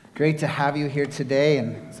Great to have you here today,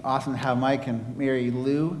 and it's awesome to have Mike and Mary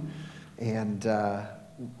Lou. And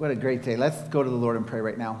what a great day. Let's go to the Lord and pray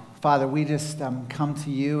right now. Father, we just come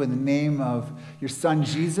to you in the name of your Son,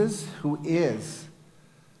 Jesus, who is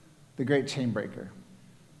the great chain breaker.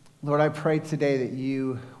 Lord, I pray today that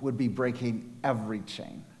you would be breaking every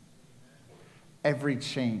chain that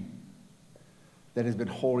has been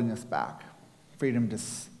holding us back. Freedom to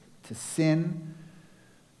sin,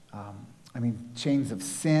 chains of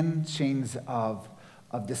sin, chains of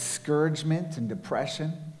discouragement and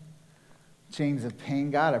depression, chains of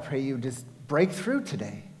pain. God, I pray you just break through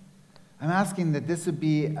today. I'm asking that this would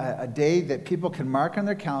be a day that people can mark on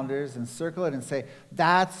their calendars and circle it and say,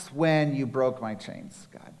 that's when you broke my chains,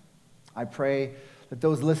 God. I pray that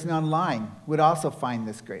those listening online would also find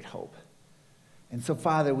this great hope. And so,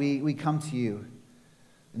 Father, we come to you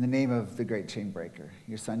in the name of the great chain breaker,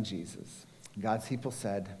 your Son, Jesus. God's people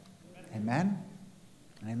said, amen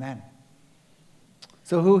and amen.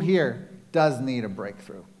 So who here does need a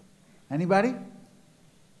breakthrough? Anybody?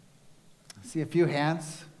 I see a few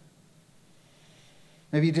hands.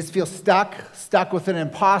 Maybe you just feel stuck with an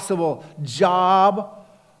impossible job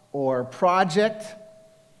or project.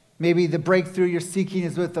 Maybe the breakthrough you're seeking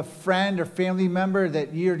is with a friend or family member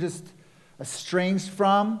that you're just estranged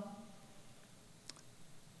from.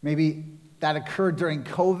 Maybe that occurred during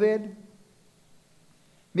COVID.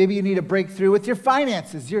 Maybe you need a breakthrough with your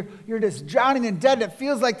finances. You're just drowning in debt. It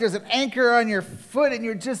feels like there's an anchor on your foot and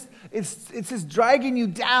it's just dragging you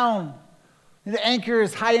down. And the anchor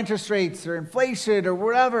is high interest rates or inflation or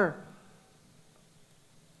whatever.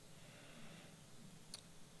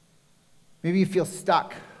 Maybe you feel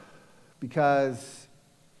stuck because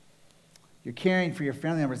you're caring for your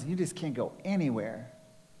family members and you just can't go anywhere.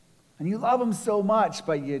 And you love them so much,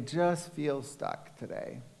 but you just feel stuck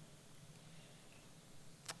today.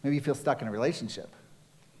 Maybe you feel stuck in a relationship.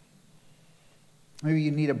 Maybe you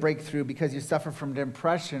need a breakthrough because you suffer from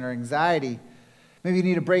depression or anxiety. Maybe you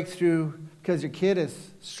need a breakthrough because your kid is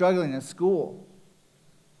struggling in school.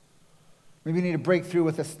 Maybe you need a breakthrough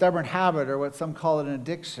with a stubborn habit or what some call it an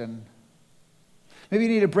addiction. Maybe you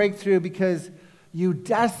need a breakthrough because you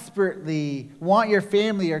desperately want your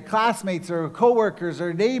family or classmates or coworkers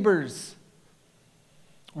or neighbors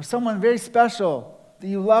or someone very special that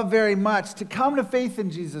you love very much to come to faith in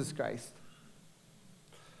Jesus Christ.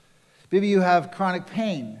 Maybe you have chronic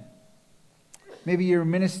pain. Maybe you're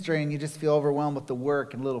ministering and you just feel overwhelmed with the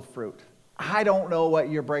work and little fruit. I don't know what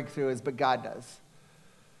your breakthrough is, but God does.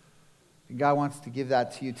 And God wants to give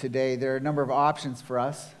that to you today. There are a number of options for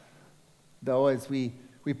us, though, as we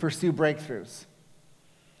pursue breakthroughs.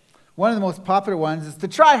 One of the most popular ones is to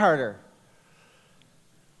try harder.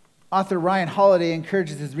 Author Ryan Holiday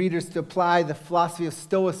encourages his readers to apply the philosophy of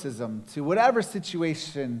Stoicism to whatever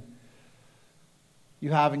situation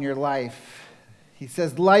you have in your life. He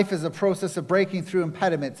says, life is a process of breaking through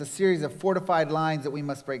impediments, a series of fortified lines that we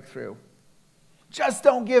must break through. Just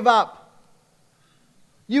don't give up.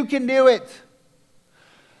 You can do it.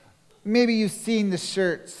 Maybe you've seen the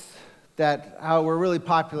shirts that were really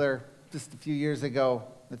popular just a few years ago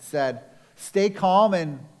that said, stay calm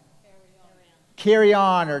and carry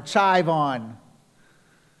on or chive on.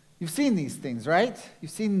 You've seen these things, right? You've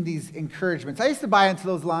seen these encouragements. I used to buy into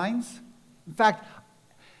those lines. In fact,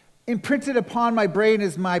 imprinted upon my brain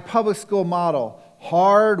is my public school motto: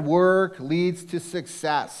 hard work leads to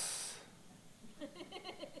success.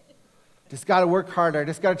 Just got to work harder.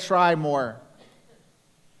 Just got to try more.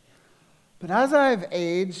 But as I've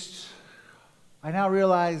aged, I now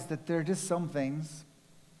realize that there are just some things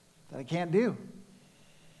that I can't do.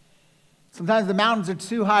 Sometimes the mountains are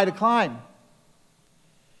too high to climb.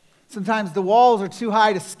 Sometimes the walls are too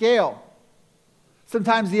high to scale.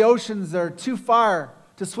 Sometimes the oceans are too far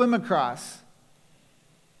to swim across.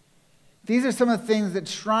 These are some of the things that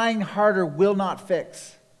trying harder will not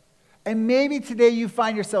fix. And maybe today you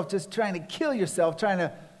find yourself just trying to kill yourself, trying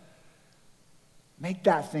to make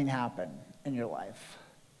that thing happen in your life.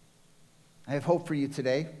 I have hope for you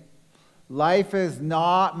today. Life is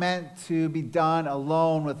not meant to be done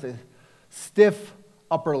alone with a stiff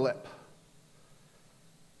upper lip.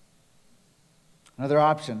 Another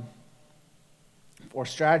option or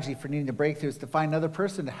strategy for needing a breakthrough is to find another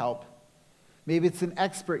person to help. Maybe it's an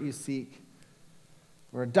expert you seek,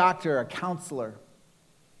 or a doctor, a counselor.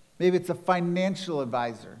 Maybe it's a financial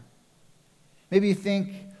advisor. Maybe you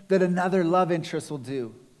think that another love interest will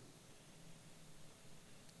do.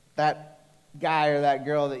 That guy or that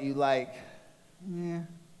girl that you like, I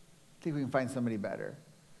think we can find somebody better.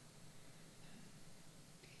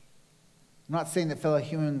 I'm not saying that fellow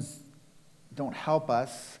humans don't help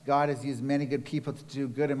us. God has used many good people to do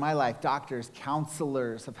good in my life. Doctors,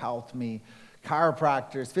 counselors have helped me,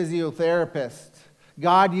 chiropractors, physiotherapists.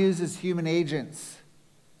 God uses human agents.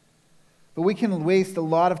 But we can waste a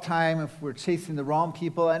lot of time if we're chasing the wrong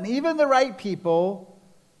people, and even the right people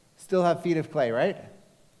still have feet of clay, right?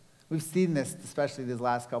 We've seen this, especially these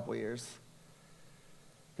last couple of years.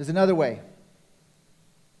 There's another way.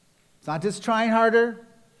 It's not just trying harder.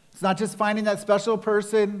 It's not just finding that special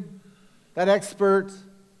person, that expert.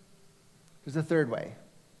 There's a third way.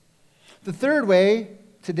 The third way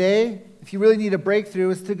today, if you really need a breakthrough,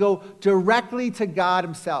 is to go directly to God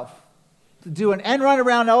himself. To do an end run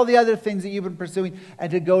around all the other things that you've been pursuing and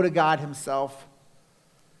to go to God himself.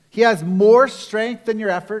 He has more strength than your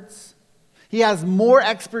efforts. He has more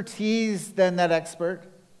expertise than that expert.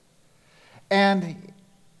 And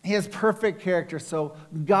he has perfect character. So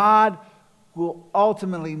God will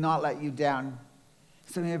ultimately not let you down.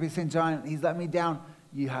 Some of you may be saying, John, he's let me down.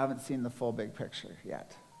 You haven't seen the full big picture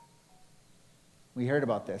yet. We heard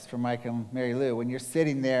about this from Mike and Mary Lou. When you're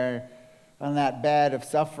sitting there on that bed of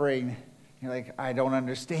suffering, you're like, I don't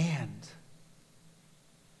understand.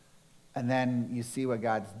 And then you see what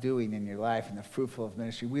God's doing in your life and the fruitful of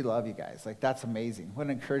ministry. We love you guys. Like, that's amazing. What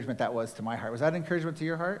an encouragement that was to my heart. Was that an encouragement to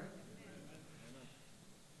your heart?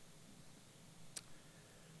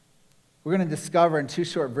 We're going to discover in 2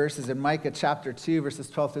 short verses in Micah chapter 2, verses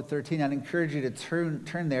 12 through 13. I'd encourage you to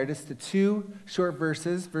turn there just to 2 short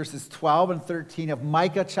verses, verses 12 and 13 of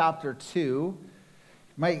Micah chapter 2. You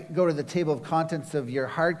might go to the table of contents of your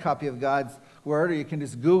hard copy of God's Word, or you can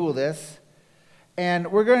just Google this.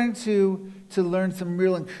 And we're going to learn some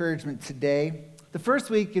real encouragement today. The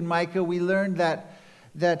first week in Micah, we learned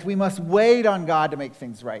that we must wait on God to make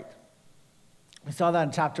things right. We saw that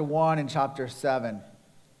in chapter 1 and chapter 7.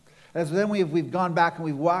 As then we've gone back and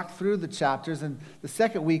we've walked through the chapters. And the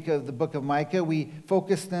second week of the book of Micah, we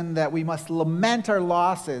focused on that we must lament our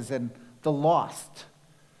losses and the lost,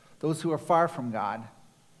 those who are far from God.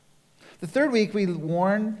 The third week, we're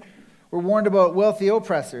warned about wealthy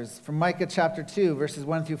oppressors from Micah chapter 2, verses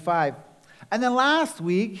 1 through 5. And then last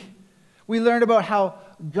week, we learned about how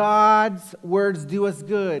God's words do us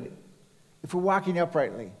good if we're walking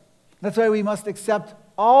uprightly. That's why we must accept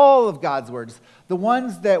all of God's words, the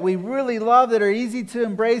ones that we really love, that are easy to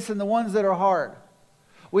embrace, and the ones that are hard.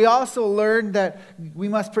 We also learned that we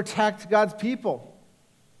must protect God's people.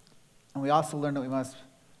 And we also learned that we must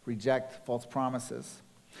reject false promises.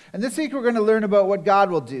 And this week we're going to learn about what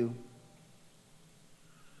God will do.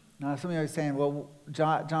 Now, some of you are saying, well,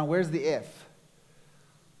 John, where's the if?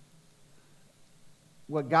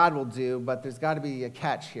 What God will do, but there's got to be a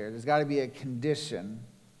catch here. There's got to be a condition.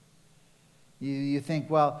 You think,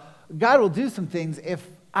 well, God will do some things if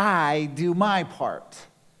I do my part.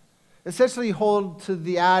 Essentially hold to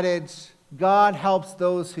the adage, God helps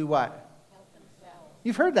those who what? Help themselves.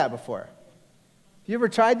 You've heard that before. You ever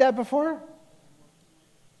tried that before?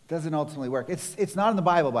 It doesn't ultimately work. It's not in the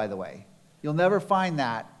Bible, by the way. You'll never find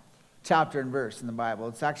that chapter and verse in the Bible.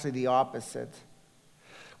 It's actually the opposite.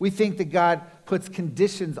 We think that God puts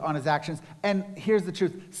conditions on his actions. And here's the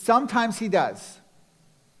truth. Sometimes he does.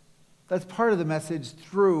 That's part of the message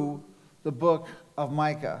through the book of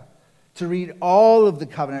Micah. To read all of the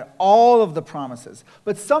covenant, all of the promises.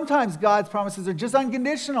 But sometimes God's promises are just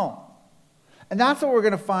unconditional. And that's what we're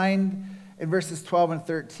going to find in verses 12 and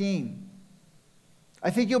 13. I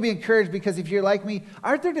think you'll be encouraged because if you're like me,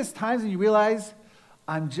 aren't there just times when you realize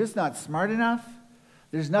I'm just not smart enough?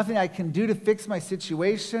 There's nothing I can do to fix my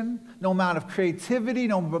situation. No amount of creativity,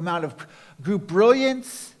 no amount of group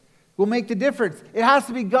brilliance will make the difference. It has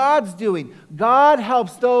to be God's doing. God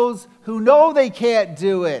helps those who know they can't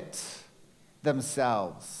do it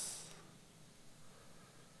themselves.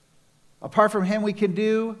 Apart from him, we can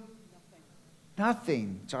do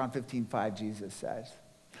nothing. John 15:5, Jesus says.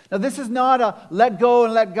 Now, this is not a let go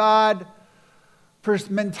and let God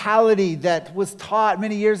mentality that was taught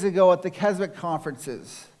many years ago at the Keswick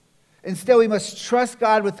conferences. Instead, we must trust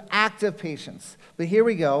God with active patience. But here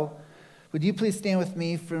we go. Would you please stand with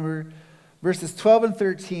me for verses 12 and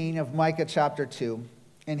 13 of Micah chapter 2.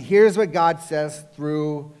 And here's what God says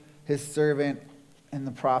through his servant and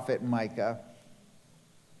the prophet Micah.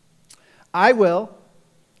 I will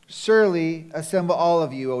surely assemble all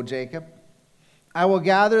of you, O Jacob. I will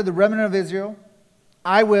gather the remnant of Israel.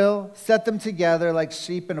 I will set them together like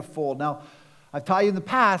sheep in a fold. Now, I've taught you in the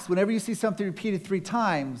past, whenever you see something repeated 3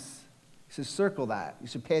 times, you should circle that. You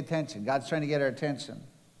should pay attention. God's trying to get our attention.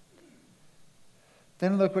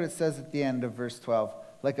 Then look what it says at the end of verse 12.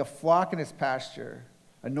 Like a flock in his pasture,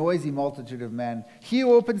 a noisy multitude of men. He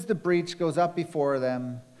who opens the breach goes up before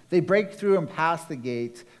them. They break through and pass the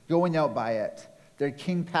gate, going out by it. Their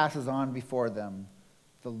king passes on before them,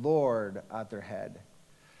 the Lord at their head.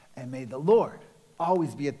 And may the Lord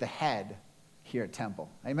always be at the head here at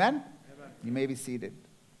Temple. Amen? Amen. You may be seated.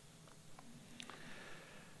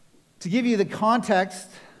 To give you the context,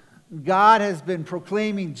 God has been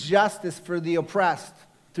proclaiming justice for the oppressed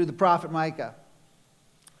through the prophet Micah.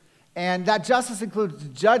 And that justice includes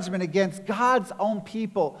judgment against God's own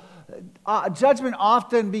people. Judgment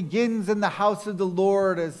often begins in the house of the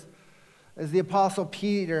Lord, as the Apostle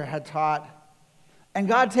Peter had taught. And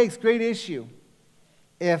God takes great issue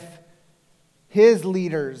if his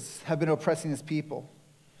leaders have been oppressing his people.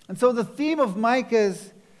 And so the theme of Micah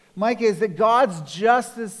is that God's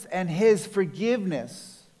justice and his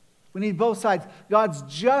forgiveness, we need both sides, God's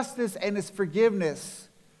justice and his forgiveness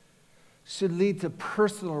should lead to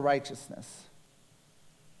personal righteousness.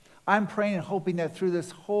 I'm praying and hoping that through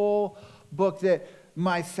this whole book that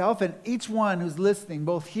myself and each one who's listening,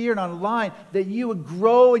 both here and online, that you would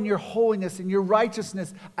grow in your holiness and your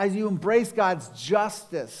righteousness as you embrace God's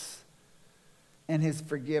justice and his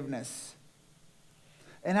forgiveness.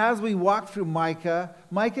 And as we walk through Micah,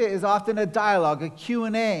 Micah is often a dialogue, a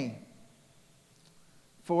Q&A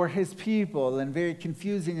for his people in very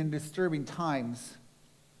confusing and disturbing times.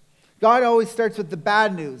 God always starts with the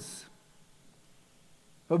bad news,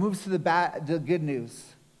 but moves to the good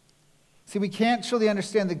news. See, we can't truly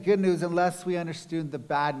understand the good news unless we understand the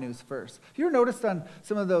bad news first. Have you ever noticed on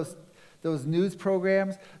some of those news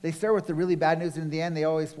programs, they start with the really bad news, and in the end, they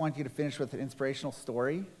always want you to finish with an inspirational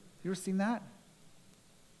story? You ever seen that?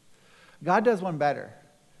 God does one better.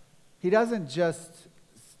 He doesn't just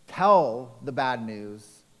tell the bad news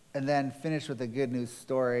and then finish with a good news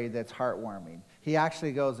story that's heartwarming. He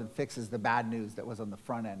actually goes and fixes the bad news that was on the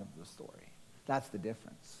front end of the story. That's the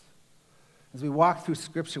difference. As we walk through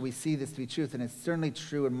Scripture, we see this to be truth, and it's certainly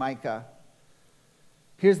true in Micah.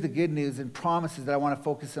 Here's the good news and promises that I want to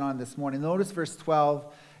focus on this morning. Notice verse 12.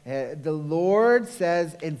 The Lord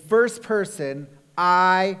says in first person,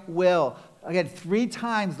 I will. Again, 3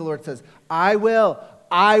 times the Lord says, I will,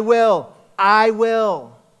 I will, I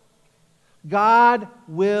will. God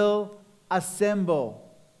will assemble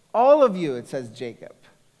all of you, it says Jacob.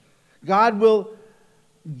 God will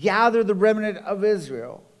gather the remnant of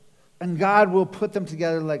Israel, and God will put them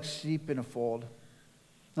together like sheep in a fold.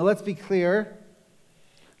 Now let's be clear.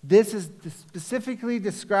 This is specifically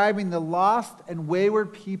describing the lost and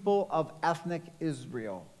wayward people of ethnic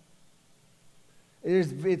Israel.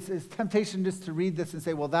 It's temptation just to read this and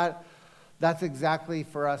say, well, that's exactly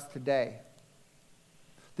for us today.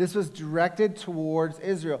 This was directed towards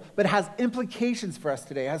Israel, but it has implications for us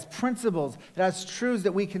today. It has principles. It has truths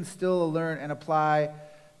that we can still learn and apply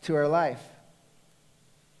to our life.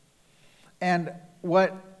 And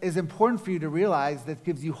what is important for you to realize that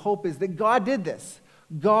gives you hope is that God did this.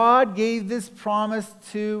 God gave this promise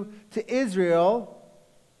to Israel,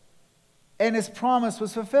 and his promise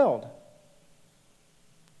was fulfilled.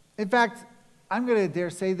 In fact, I'm going to dare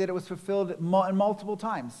say that it was fulfilled multiple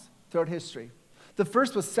times throughout history. The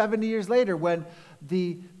first was 70 years later when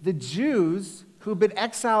the Jews who'd been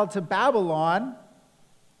exiled to Babylon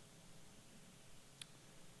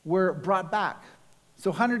were brought back.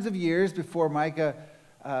 So hundreds of years before Micah,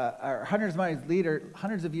 or hundreds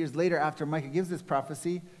of years later after Micah gives this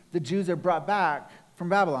prophecy, the Jews are brought back from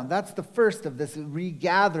Babylon. That's the first of this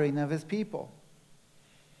regathering of his people.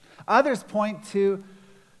 Others point to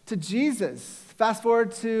Jesus. Fast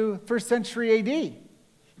forward to 1st century AD.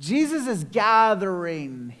 Jesus is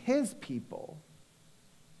gathering his people.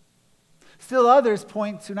 Still others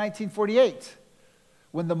point to 1948,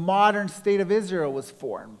 when the modern state of Israel was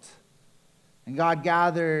formed. And God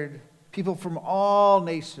gathered people from all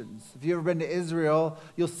nations. If you've ever been to Israel,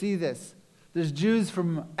 you'll see this. There's Jews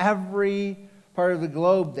from every part of the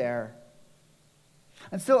globe there.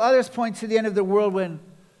 And still others point to the end of the world when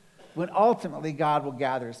ultimately God will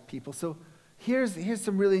gather his people. So here's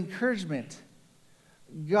some really encouragement.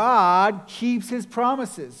 God keeps his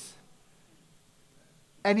promises.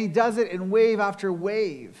 And he does it in wave after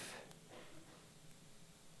wave.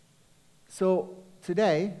 So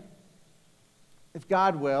today, if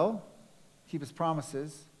God will keep his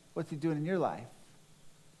promises, what's he doing in your life?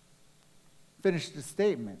 Finish the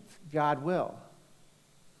statement. God will.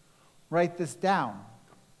 Write this down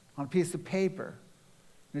on a piece of paper,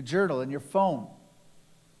 in a journal, in your phone.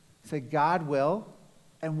 Say, God will.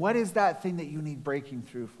 And what is that thing that you need breaking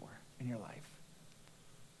through for in your life?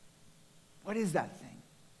 What is that thing?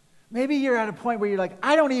 Maybe you're at a point where you're like,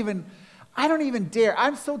 I don't even dare.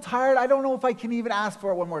 I'm so tired, I don't know if I can even ask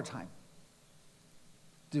for it one more time.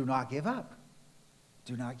 Do not give up.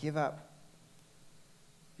 Do not give up.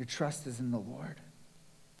 Your trust is in the Lord.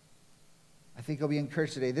 I think you'll be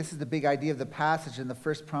encouraged today. This is the big idea of the passage and the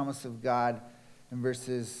first promise of God in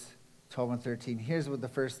verses 12 and 13. Here's what the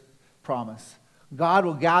first promise. God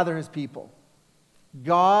will gather his people.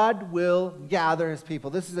 God will gather his people.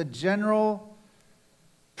 This is a general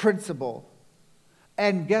principle.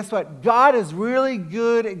 And guess what? God is really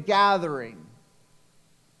good at gathering.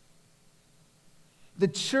 The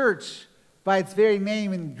church, by its very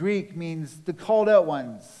name in Greek, means the called out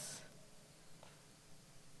ones.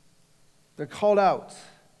 They're called out.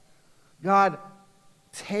 God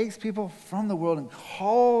takes people from the world and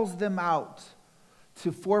calls them out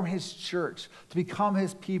to form his church, to become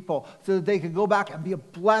his people, so that they can go back and be a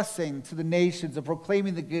blessing to the nations of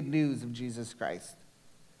proclaiming the good news of Jesus Christ.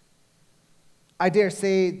 I dare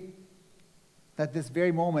say that this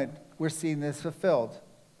very moment we're seeing this fulfilled.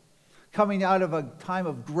 Coming out of a time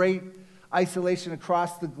of great isolation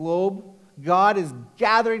across the globe, God is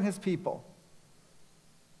gathering his people.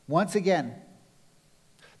 Once again,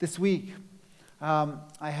 this week, I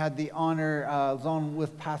had the honor, along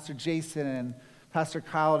with Pastor Jason and Pastor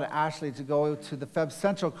Kyle and Ashley, to go to the Feb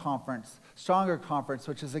Central Conference, Stronger Conference,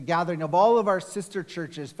 which is a gathering of all of our sister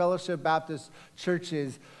churches, Fellowship Baptist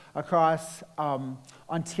churches across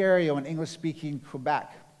Ontario and English-speaking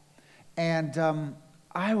Quebec. And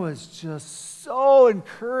I was just so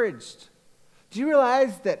encouraged. Do you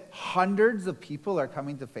realize that hundreds of people are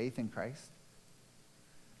coming to faith in Christ?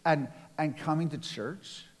 And coming to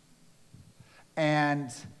church? And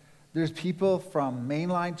there's people from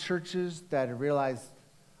mainline churches that have realized,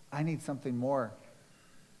 I need something more.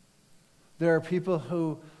 There are people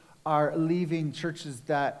who are leaving churches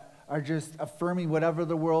that are just affirming whatever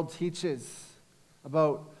the world teaches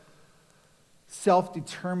about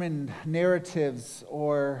self-determined narratives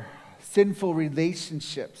or sinful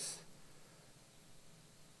relationships.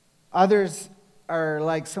 Others are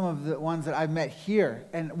like some of the ones that I've met here,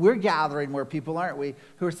 and we're gathering more people, aren't we,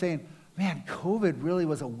 who are saying, man, COVID really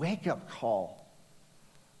was a wake-up call.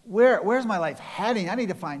 Where's my life heading? I need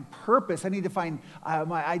to find purpose. I need to find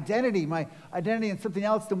my identity in something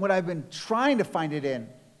else than what I've been trying to find it in.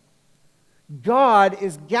 God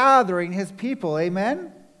is gathering his people,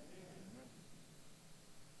 amen?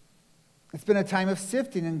 It's been a time of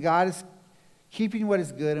sifting, and God is keeping what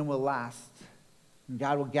is good and will last. And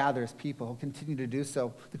God will gather his people. He'll continue to do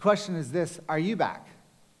so. The question is this: are you back?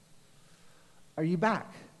 Are you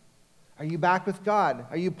back? Are you back with God?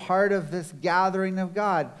 Are you part of this gathering of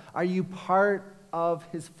God? Are you part of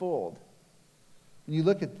his fold? When you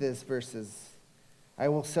look at this verses, I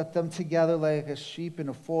will set them together like a sheep in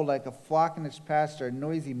a fold, like a flock in its pasture, a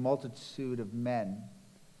noisy multitude of men.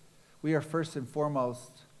 We are first and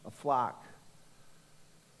foremost a flock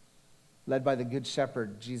led by the good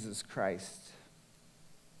shepherd, Jesus Christ.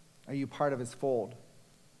 Are you part of his fold?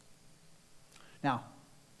 Now,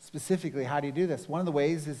 specifically, how do you do this? One of the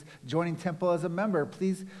ways is joining Temple as a member.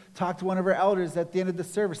 Please talk to one of our elders at the end of the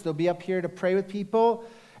service. They'll be up here to pray with people,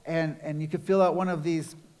 and you can fill out one of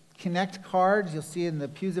these Connect cards. You'll see in the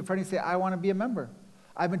pews in front of you, say, I want to be a member.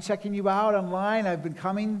 I've been checking you out online. I've been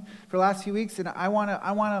coming for the last few weeks, and I want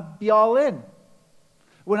to be all in.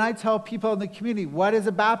 When I tell people in the community, what is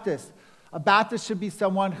a Baptist? A Baptist should be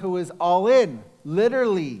someone who is all in,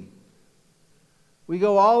 literally. We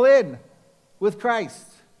go all in with Christ.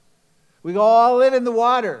 We go all in the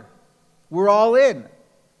water. We're all in.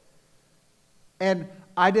 And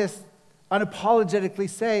I just unapologetically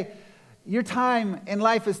say, your time in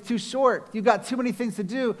life is too short. You've got too many things to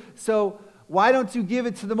do. So why don't you give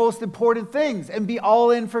it to the most important things and be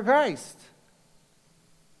all in for Christ?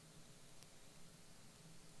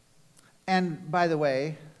 And by the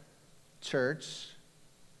way, church,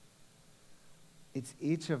 it's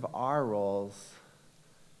each of our roles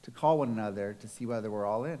to call one another to see whether we're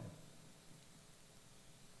all in.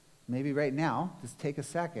 Maybe right now, just take a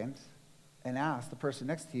second and ask the person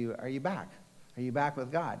next to you, are you back? Are you back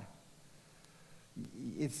with God?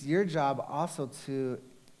 It's your job also to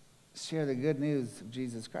share the good news of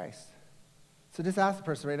Jesus Christ. So just ask the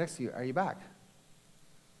person right next to you, are you back?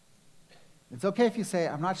 It's okay if you say,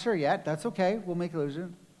 I'm not sure yet. That's okay. We'll make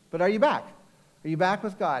illusion. But are you back? Are you back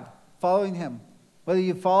with God, following him? Whether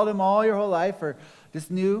you've followed him all your whole life or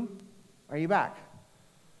just new, are you back?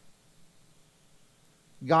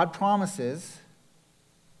 God promises.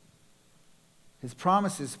 His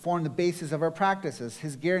promises form the basis of our practices.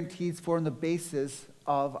 His guarantees form the basis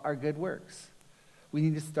of our good works. We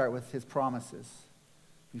need to start with his promises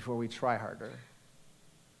before we try harder.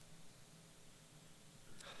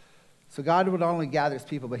 So God will not only gather his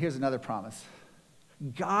people, but here's another promise.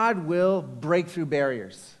 God will break through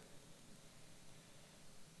barriers.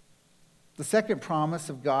 The second promise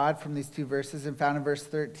of God from these two verses is found in verse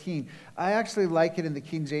 13. I actually like it in the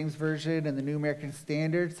King James Version and the New American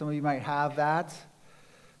Standard. Some of you might have that.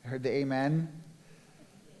 I heard the amen.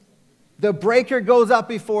 The breaker goes up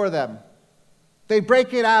before them. They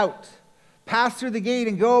break it out, pass through the gate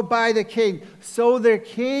and go by the king. So their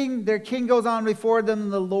king goes on before them,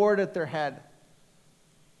 and the Lord at their head.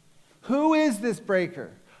 Who is this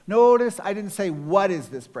breaker? Notice I didn't say what is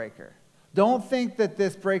this breaker. Don't think that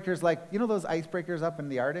this breaker is like, you know those icebreakers up in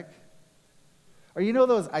the Arctic? Or you know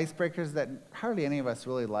those icebreakers that hardly any of us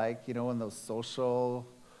really like, you know, in those social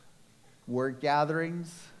work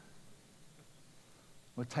gatherings?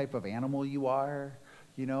 What type of animal you are,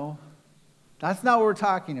 you know? That's not what we're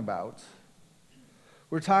talking about.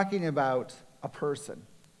 We're talking about a person.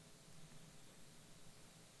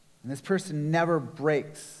 And this person never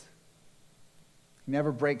breaks. He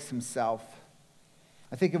never breaks himself.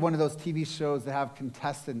 I think of one of those TV shows that have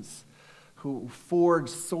contestants who forge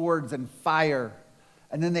swords and fire.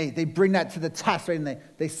 And then they bring that to the test, right? And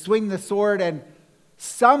they swing the sword, and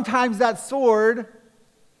sometimes that sword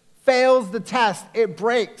fails the test. It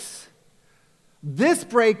breaks. This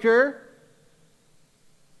breaker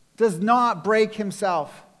does not break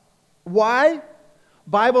himself. Why?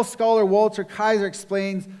 Bible scholar Walter Kaiser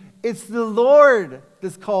explains, it's the Lord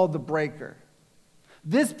that's called the breaker.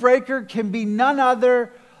 This breaker can be none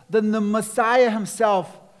other than the Messiah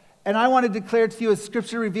himself. And I want to declare to you, as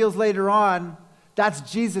Scripture reveals later on, that's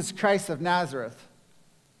Jesus Christ of Nazareth.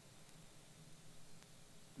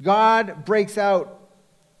 God breaks out.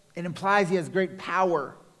 It implies he has great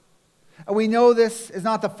power. And we know this is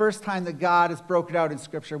not the first time that God has broken out in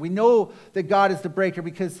Scripture. We know that God is the breaker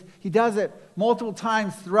because he does it multiple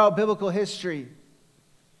times throughout biblical history.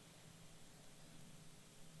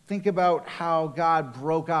 Think about how God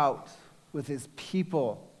broke out with his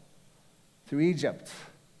people through Egypt,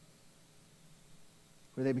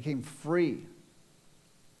 where they became free.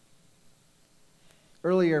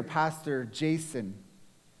 Earlier, Pastor Jason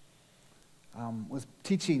was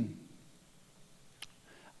teaching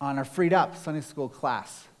on our Freed Up Sunday school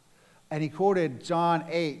class, and he quoted John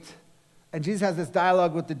 8. And Jesus has this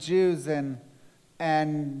dialogue with the Jews, and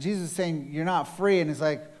Jesus is saying, you're not free. And he's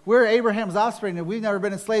like, we're Abraham's offspring, and we've never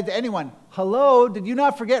been enslaved to anyone. Hello, did you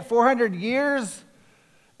not forget 400 years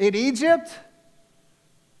in Egypt?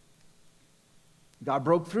 God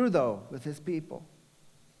broke through, though, with his people.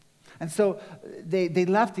 And so they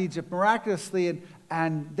left Egypt miraculously,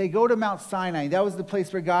 and they go to Mount Sinai. That was the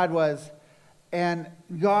place where God was. And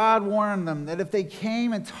God warned them that if they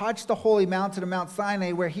came and touched the holy mountain of Mount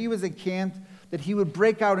Sinai, where he was encamped, that he would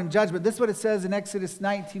break out in judgment. This is what it says in Exodus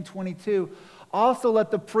 19:22. Also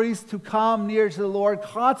let the priests who come near to the Lord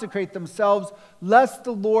consecrate themselves, lest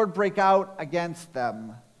the Lord break out against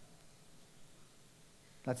them.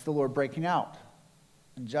 That's the Lord breaking out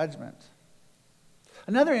in judgment.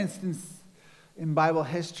 Another instance in Bible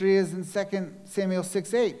history is in 2 Samuel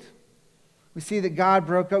 6:8. We see that God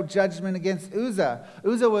broke out judgment against Uzzah.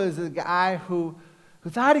 Uzzah was a guy who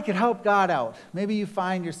thought he could help God out. Maybe you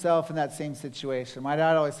find yourself in that same situation. My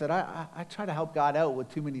dad always said, I try to help God out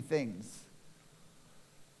with too many things.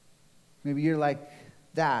 Maybe you're like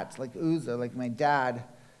that, like Uzzah, like my dad.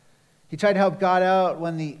 He tried to help God out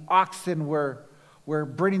when the oxen were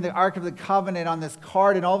bringing the Ark of the Covenant on this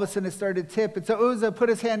cart, and all of a sudden it started to tip. And so Uzzah put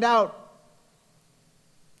his hand out,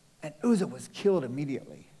 and Uzzah was killed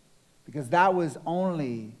immediately, because that was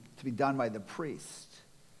only to be done by the priest,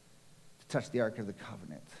 to touch the Ark of the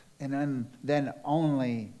Covenant. And then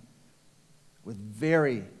only with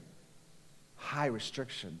very high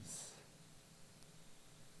restrictions.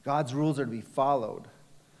 God's rules are to be followed.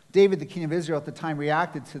 David, the king of Israel at the time,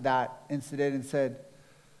 reacted to that incident and said,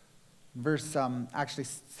 verse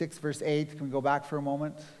 6, verse 8. Can we go back for a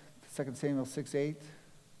moment? 2 Samuel 6:8. Do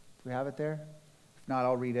we have it there? If not,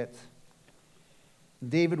 I'll read it.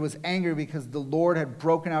 David was angry because the Lord had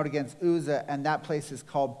broken out against Uzzah, and that place is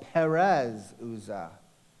called Perez Uzzah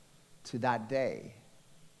to that day.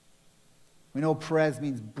 We know Perez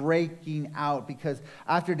means breaking out, because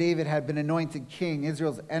after David had been anointed king,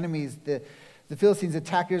 Israel's enemies, the Philistines,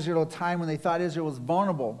 attacked Israel at a time when they thought Israel was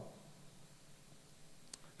vulnerable,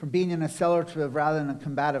 from being in a celebrative rather than a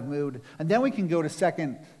combative mood. And then we can go to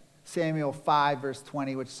 2 Samuel 5, verse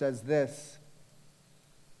 20, which says this.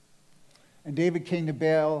 And David came to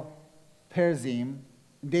Baal Perazim,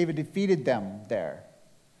 and David defeated them there.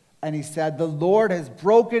 And he said, the Lord has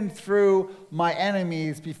broken through my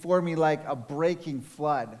enemies before me like a breaking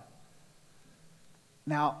flood.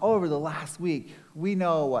 Now, over the last week, we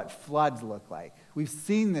know what floods look like. We've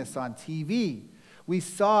seen this on TV. We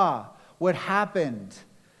saw what happened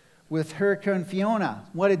with Hurricane Fiona,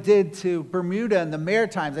 what it did to Bermuda and the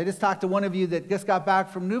Maritimes. I just talked to one of you that just got back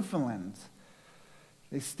from Newfoundland.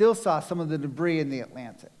 They still saw some of the debris in the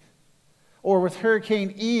Atlantic. Or with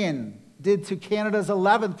Hurricane Ian, did to Canada's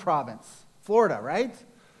 11th province, Florida, right?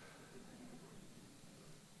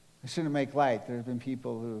 I shouldn't make light. There have been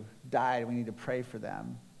people who died. We need to pray for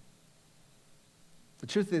them. The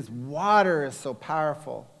truth is, water is so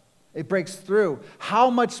powerful. It breaks through. How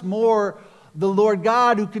much more the Lord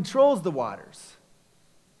God who controls the waters?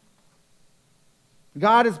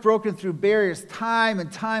 God has broken through barriers time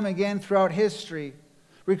and time again throughout history.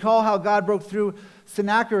 Recall how God broke through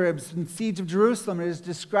Sennacherib's siege of Jerusalem. It is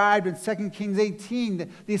described in 2 Kings 18.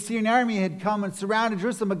 The Assyrian army had come and surrounded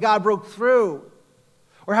Jerusalem, but God broke through.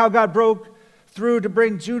 Or how God broke through to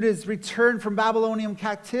bring Judah's return from Babylonian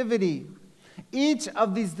captivity. Each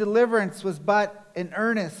of these deliverance was but an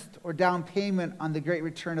earnest or down payment on the great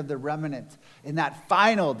return of the remnant in that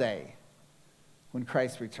final day when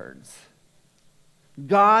Christ returns.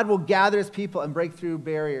 God will gather his people and break through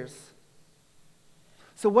barriers.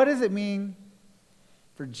 So what does it mean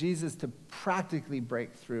for Jesus to practically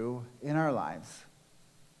break through in our lives?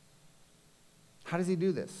 How does he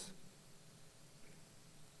do this?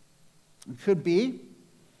 It could be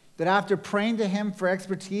that after praying to him for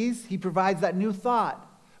expertise, he provides that new thought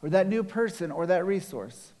or that new person or that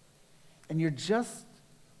resource. And you're just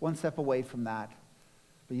one step away from that,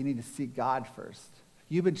 but you need to seek God first.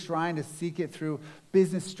 You've been trying to seek it through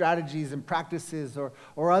business strategies and practices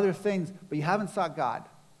or other things, but you haven't sought God.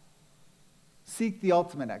 Seek the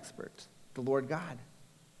ultimate expert, the Lord God.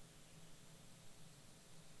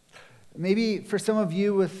 Maybe for some of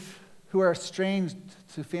you who are estranged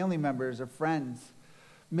to family members or friends,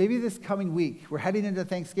 maybe this coming week, we're heading into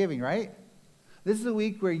Thanksgiving, right? This is a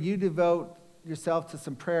week where you devote yourself to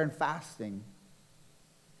some prayer and fasting.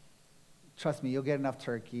 Trust me, you'll get enough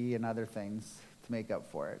turkey and other things to make up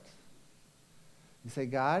for it. You say,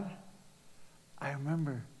 God, I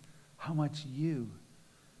remember how much you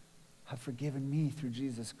have forgiven me through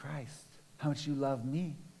Jesus Christ, how much you love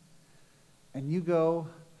me. And you go,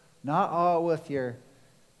 not with your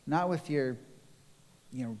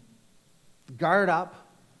guard up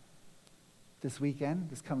this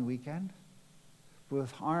coming weekend, but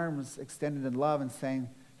with arms extended in love and saying,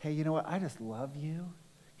 hey, you know what? I just love you.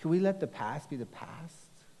 Can we let the past be the past?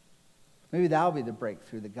 Maybe that'll be the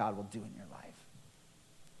breakthrough that God will do in your life.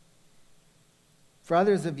 For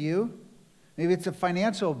others of you, maybe it's a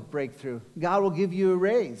financial breakthrough. God will give you a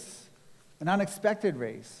raise, an unexpected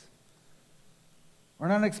raise, or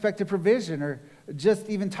an unexpected provision, or just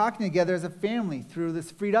even talking together as a family through this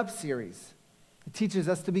Freed Up series. It teaches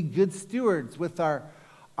us to be good stewards with our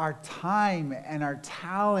time and our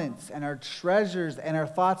talents and our treasures and our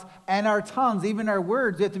thoughts and our tongues, even our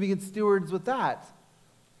words. We have to be good stewards with that.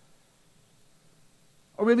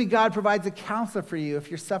 Or maybe God provides a counselor for you if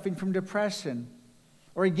you're suffering from depression.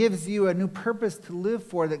 Or he gives you a new purpose to live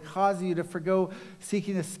for that causes you to forgo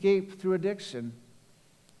seeking escape through addiction.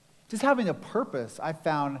 Just having a purpose, I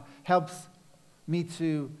found, helps me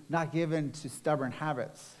to not give in to stubborn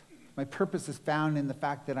habits. My purpose is found in the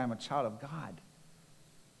fact that I'm a child of God.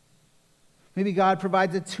 Maybe God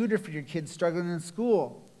provides a tutor for your kids struggling in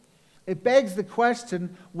school. It begs the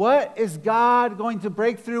question, what is God going to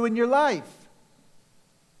break through in your life?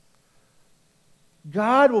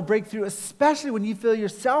 God will break through, especially when you feel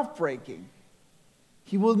yourself breaking.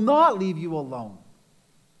 He will not leave you alone.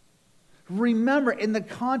 Remember, in the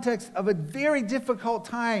context of a very difficult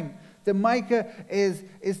time that Micah is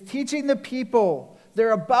teaching the people,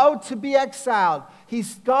 they're about to be exiled.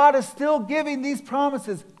 God is still giving these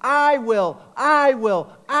promises. I will, I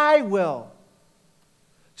will, I will.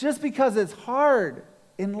 Just because it's hard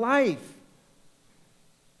in life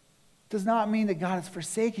does not mean that God has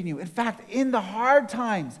forsaken you. In fact, in the hard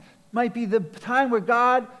times might be the time where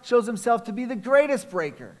God shows himself to be the greatest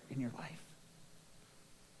breaker in your life.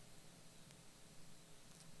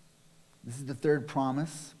 This is the third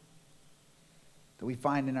promise that we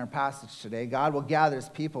find in our passage today. God will gather his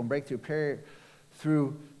people and break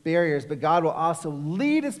through barriers, but God will also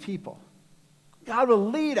lead his people. God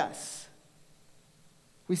will lead us.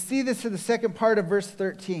 We see this in the second part of verse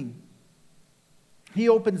 13. He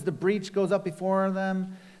opens the breach, goes up before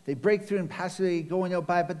them. They break through and pass through, going out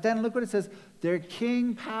by. But then look what it says. Their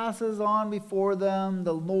king passes on before them,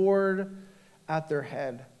 the Lord at their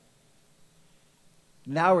head.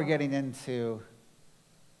 Now we're getting into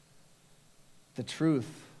the truth,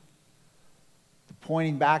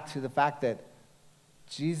 pointing back to the fact that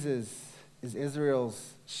Jesus is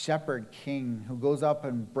Israel's shepherd king who goes up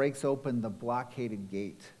and breaks open the blockaded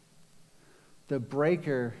gate. The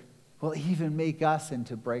breaker will even make us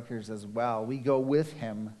into breakers as well. We go with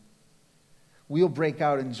him. We'll break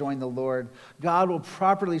out and join the Lord. God will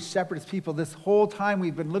properly shepherd his people. This whole time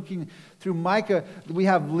we've been looking through Micah, we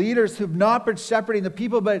have leaders who've not been shepherding the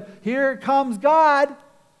people, but here comes God.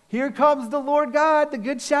 Here comes the Lord God, the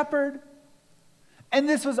good shepherd. And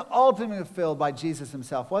this was ultimately fulfilled by Jesus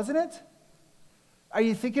himself, wasn't it? Are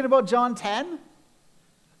you thinking about John 10?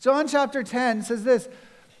 John chapter 10 says this.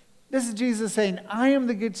 This is Jesus saying, I am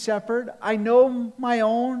the good shepherd. I know my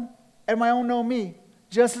own, and my own know me.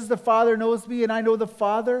 Just as the Father knows me, and I know the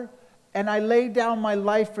Father, and I lay down my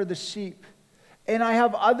life for the sheep. And I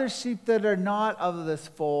have other sheep that are not of this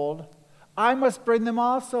fold. I must bring them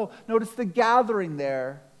also. Notice the gathering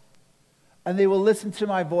there. And they will listen to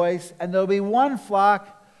my voice, and there'll be one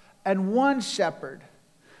flock and one shepherd.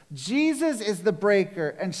 Jesus is the breaker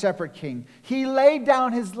and shepherd king. He laid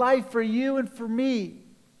down his life for you and for me.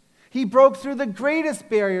 He broke through the greatest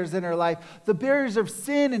barriers in our life, the barriers of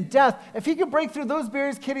sin and death. If he could break through those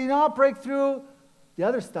barriers, can he not break through the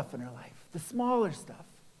other stuff in our life, the smaller stuff?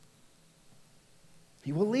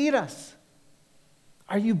 He will lead us.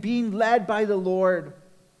 Are you being led by the Lord?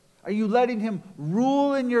 Are you letting him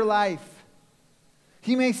rule in your life?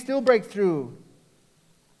 He may still break through.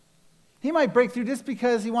 He might break through just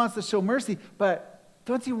because he wants to show mercy, but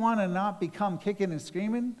don't you want to not become kicking and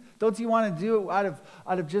screaming? Don't you want to do it out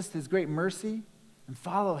of just his great mercy? And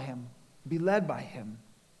follow him. Be led by him.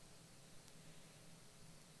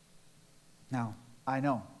 Now, I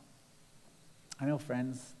know,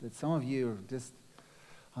 friends, that some of you are just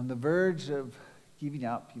on the verge of giving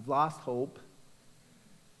up. You've lost hope.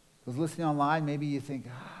 Those listening online, maybe you think,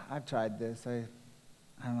 I've tried this. I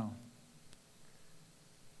don't know.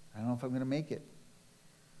 I don't know if I'm going to make it.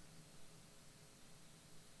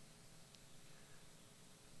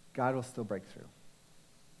 God will still break through.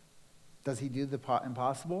 Does he do the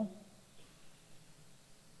impossible?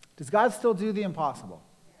 Does God still do the impossible?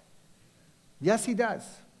 Yes, he does.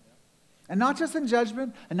 And not just in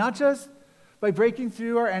judgment, and not just by breaking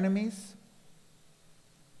through our enemies,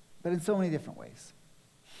 but in so many different ways.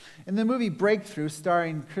 In the movie Breakthrough,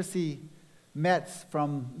 starring Chrissy Metz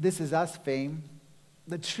from This Is Us fame,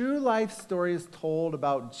 the true life story is told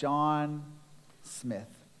about John Smith.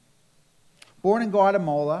 Born in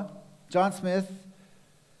Guatemala, John Smith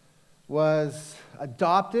was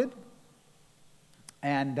adopted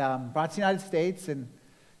and brought to the United States, and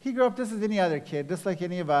he grew up just as any other kid, just like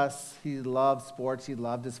any of us. He loved sports, he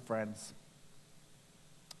loved his friends.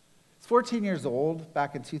 He's 14 years old,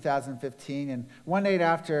 back in 2015, and one night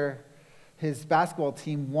after his basketball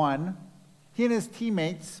team won, he and his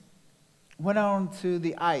teammates went on to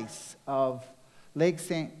the ice of Lake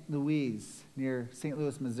St. Louis near St.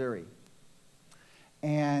 Louis, Missouri.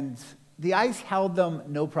 And the ice held them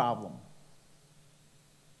no problem.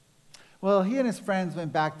 Well, he and his friends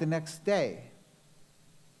went back the next day.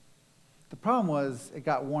 The problem was it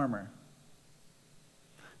got warmer.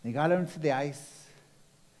 They got onto the ice,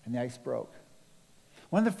 and the ice broke.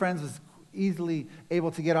 One of the friends was easily able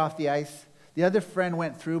to get off the ice. The other friend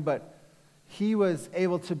went through, but he was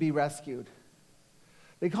able to be rescued.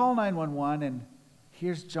 They call 911, and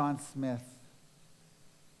here's John Smith.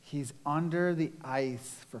 He's under the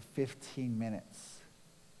ice for 15 minutes.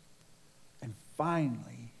 And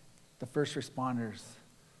finally, the first responders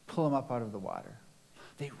pull him up out of the water.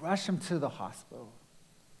 They rush him to the hospital.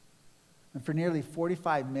 And for nearly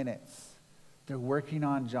 45 minutes, they're working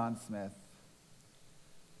on John Smith.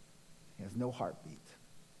 He has no heartbeat.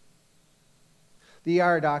 The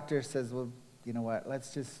ER doctor says, well, you know what,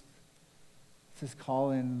 let's just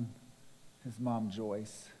call in his mom,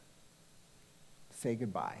 Joyce. Say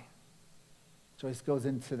goodbye. Joyce goes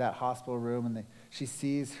into that hospital room, and she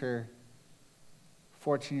sees her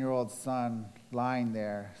 14-year-old son lying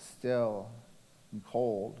there, still and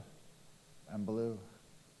cold and blue.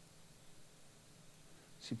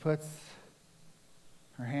 She puts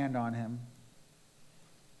her hand on him,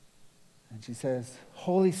 and she says,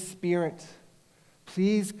 Holy Spirit,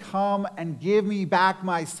 please come and give me back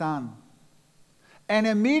my son. And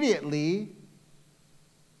immediately,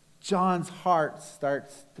 John's heart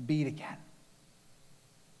starts to beat again.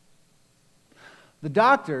 The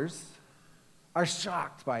doctors are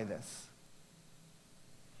shocked by this.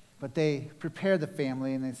 But they prepared the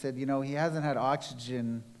family, and they said, he hasn't had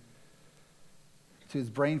oxygen to his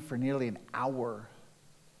brain for nearly an hour.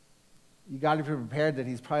 You got to be prepared that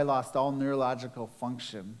he's probably lost all neurological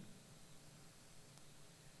function.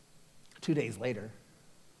 2 days later,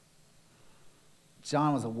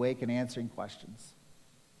 John was awake and answering questions.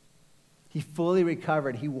 He fully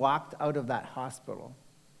recovered. He walked out of that hospital.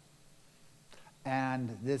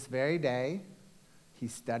 And this very day,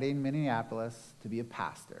 He's studying Minneapolis to be a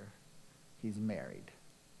pastor. He's married.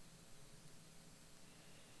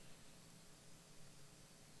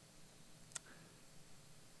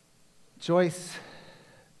 Joyce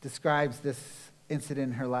describes this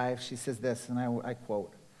incident in her life. She says this, and I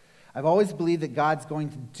quote, "I've always believed that God's going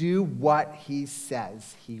to do what he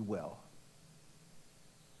says he will."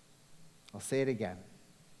 I'll say it again.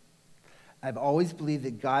 I've always believed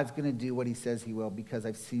that God's going to do what he says he will because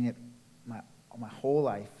I've seen it my whole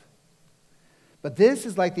life. But this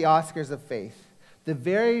is like the Oscars of faith. The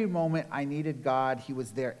very moment I needed God, he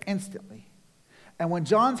was there instantly. And when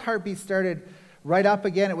John's heartbeat started right up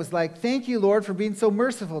again, it was like, "Thank you, Lord, for being so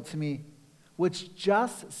merciful to me," which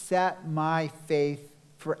just set my faith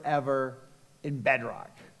forever in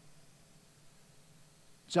bedrock.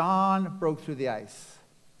 John broke through the ice,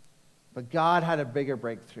 but God had a bigger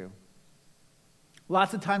breakthrough.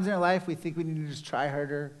 Lots of times in our life, we think we need to just try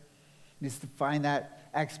harder, just to find that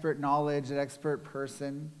expert knowledge, that expert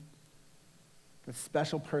person, that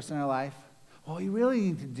special person in our life. All you really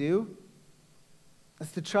need to do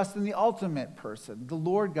is to trust in the ultimate person, the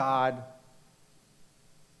Lord God,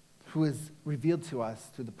 who is revealed to us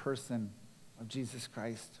through the person of Jesus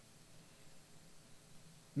Christ.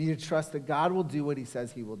 We need to trust that God will do what he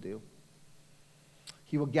says he will do.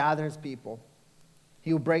 He will gather his people.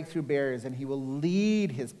 He will break through barriers, and he will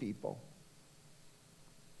lead his people.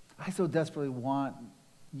 I so desperately want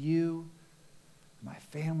you, my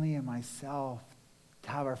family, and myself to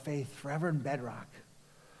have our faith forever in bedrock,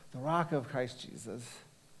 the rock of Christ Jesus.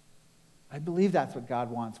 I believe that's what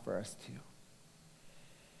God wants for us too.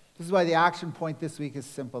 This is why the action point this week is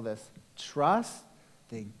simple this. Trust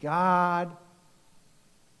that God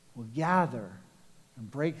will gather and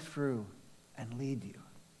break through and lead you.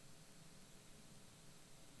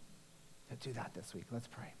 Let's do that this week. Let's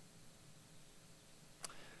pray.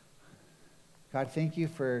 God, thank you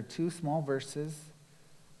for 2 small verses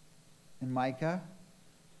in Micah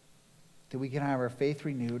that we can have our faith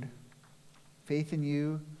renewed, faith in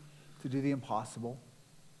you to do the impossible,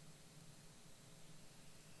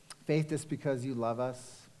 faith just because you love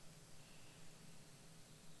us,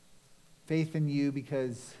 faith in you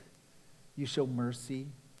because you show mercy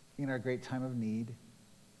in our great time of need.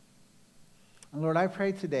 And Lord, I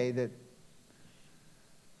pray today that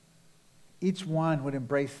each one would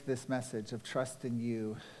embrace this message of trust in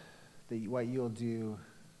you, that what you'll do,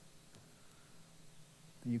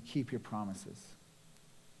 that you keep your promises.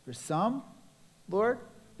 There's some, Lord,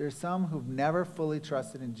 there's some who've never fully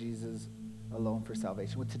trusted in Jesus alone for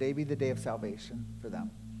salvation. Would today be the day of salvation for them?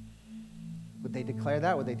 Would they declare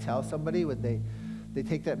that? Would they tell somebody? Would they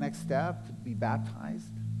take that next step to be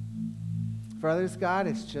baptized? For others, God,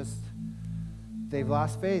 it's just they've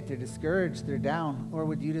lost faith, they're discouraged, they're down. Or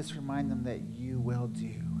would you just remind them that you will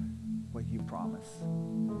do what you promise?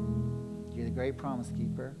 You're the great promise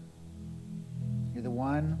keeper. You're the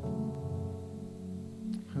one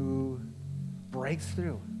who breaks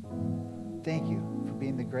through. Thank you for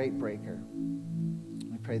being the great breaker.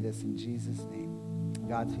 We pray this in Jesus' name.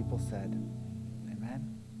 God's people said,